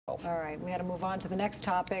All right, we got to move on to the next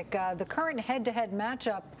topic. The current head-to-head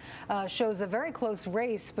matchup shows a very close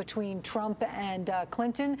race between Trump and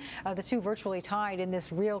Clinton. The two virtually tied in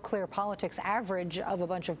this Real Clear Politics average of a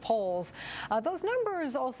bunch of polls. Those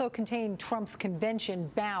numbers also contain Trump's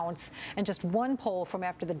convention bounce and just one poll from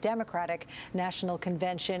after the Democratic National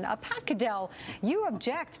Convention. Pat Caddell, you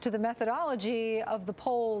object to the methodology of the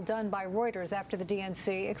poll done by Reuters after the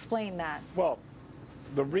DNC. Explain that. Well,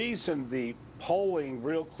 the reason the polling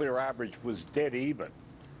Real Clear average was dead even,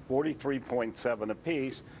 43.7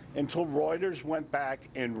 apiece, until Reuters went back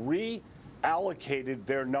and reallocated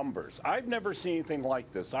their numbers. I've never seen anything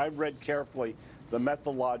like this. I've read carefully the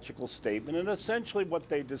methodological statement, and essentially what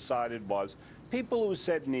they decided was people who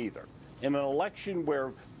said neither. In an election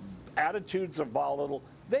where attitudes are volatile,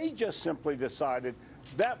 they just simply decided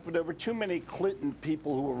that there were too many Clinton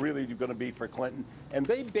people who were really going to be for Clinton, and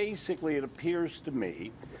they basically, it appears to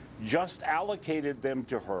me, just allocated them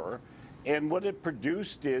to her, and what it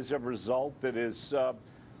produced is a result that is,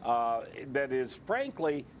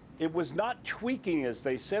 frankly, it was not tweaking, as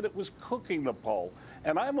they said, it was cooking the poll.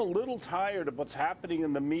 And I'm a little tired of what's happening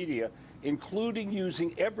in the media, including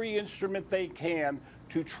using every instrument they can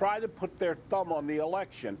to try to put their thumb on the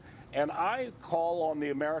election. And I call on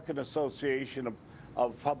the American Association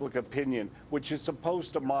of Public Opinion, which is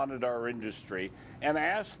supposed to monitor our industry, and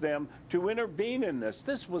ask them to intervene in this.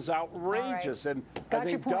 This was outrageous, and I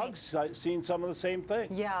think Doug's seen some of the same thing.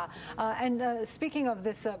 Yeah, and speaking of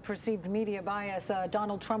this perceived media bias,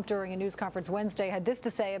 Donald Trump during a news conference Wednesday had this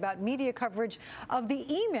to say about media coverage of the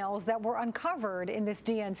emails that were uncovered in this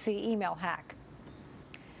DNC email hack.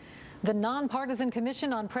 The Nonpartisan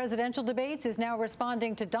Commission on Presidential Debates is now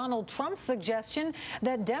responding to Donald Trump's suggestion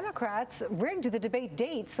that Democrats rigged the debate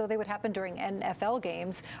dates so they would happen during NFL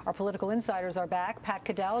games. Our political insiders are back: Pat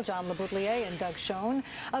Caddell, John LeBoutillier, and Doug Schoen.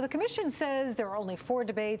 The commission says there are only 4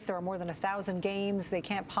 debates. There are more than 1,000 games. They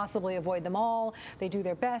can't possibly avoid them all. They do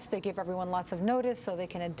their best. They give everyone lots of notice so they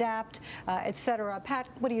can adapt, etc. Pat,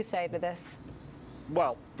 what do you say to this?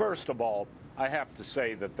 Well, first of all, I have to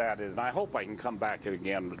say that is, and I hope I can come back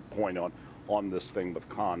again to the point on this thing with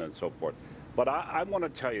Khan and so forth. But I want to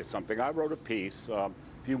tell you something. I wrote a piece a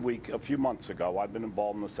few months ago. I've been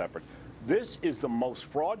involved in this effort. This is the most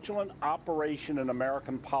fraudulent operation in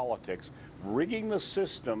American politics, rigging the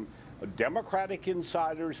system. Democratic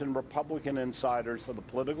insiders and Republican insiders of the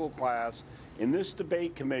political class in this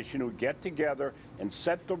debate commission who get together and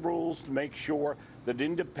set the rules to make sure that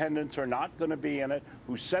independents are not going to be in it,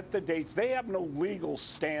 who set the dates. They have no legal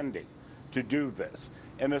standing to do this.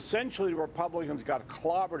 And essentially, the Republicans got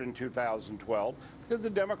clobbered in 2012 because the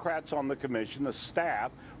Democrats on the commission, the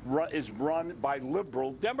staff, is run by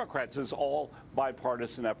liberal Democrats, as all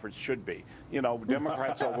bipartisan efforts should be. You know,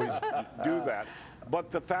 Democrats always do that.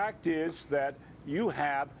 But the fact is that you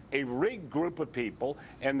have a rigged group of people,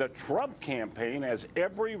 and the Trump campaign has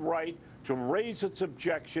every right to raise its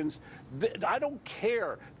objections. I don't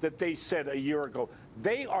care that they said a year ago.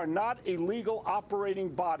 They are not a legal operating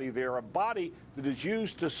body. They're a body that is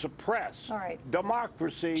used to suppress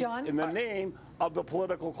democracy in the name of the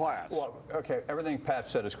political class. Well, okay, everything Pat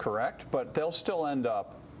said is correct, but they'll still end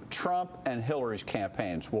up, Trump and Hillary's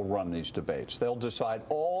campaigns will run these debates. They'll decide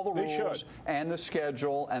all the rules and the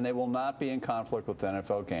schedule, and they will not be in conflict with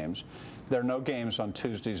NFL games. There are no games on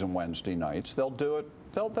Tuesdays and Wednesday nights. They'll do it.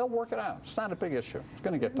 They'll work it out. It's not a big issue. It's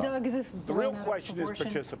going to get done. Doug, is this the real question is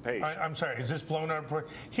participation. I'm sorry. Is this blown out of?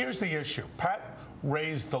 Here's the issue. Pat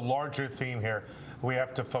raised the larger theme here we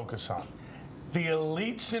have to focus on. The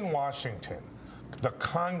elites in Washington, the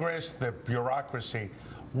Congress, the bureaucracy,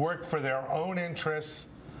 work for their own interests,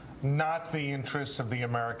 not the interests of the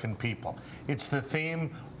American people. It's the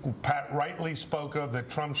theme Pat rightly spoke of, that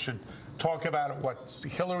Trump should talk about what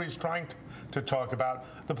Hillary's trying to talk about.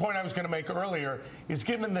 The point I was going to make earlier is,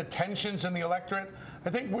 given the tensions in the electorate,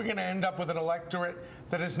 I think we're going to end up with an electorate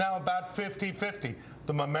that is now about 50-50.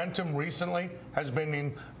 The momentum recently has been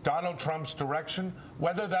in Donald Trump's direction.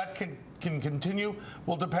 Whether that can continue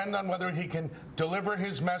will depend on whether he can deliver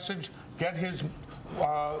his message, get his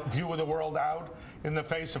view of the world out in the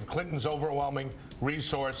face of Clinton's overwhelming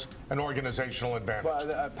resource and organizational advantage.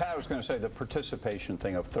 Well, Pat was going to say the participation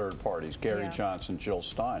thing of third parties, Gary Johnson, Jill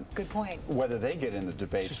Stein. Good point. Whether they get in the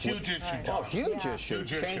debates. It's a huge issue, Oh, huge issue.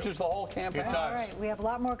 Changes the whole campaign. It does. All right, we have a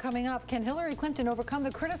lot more coming up. Can Hillary Clinton overcome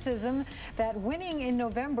the criticism that winning in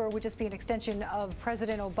November would just be an extension of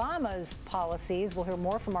President Obama's policies? We'll hear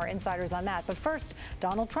more from our insiders on that. But first,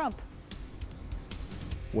 Donald Trump.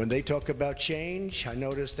 When they talk about change, I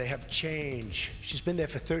notice they have change. She's been there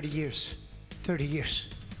for 30 years. 30 years.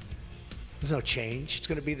 There's no change. It's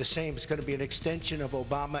going to be the same. It's going to be an extension of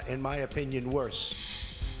Obama, in my opinion, worse.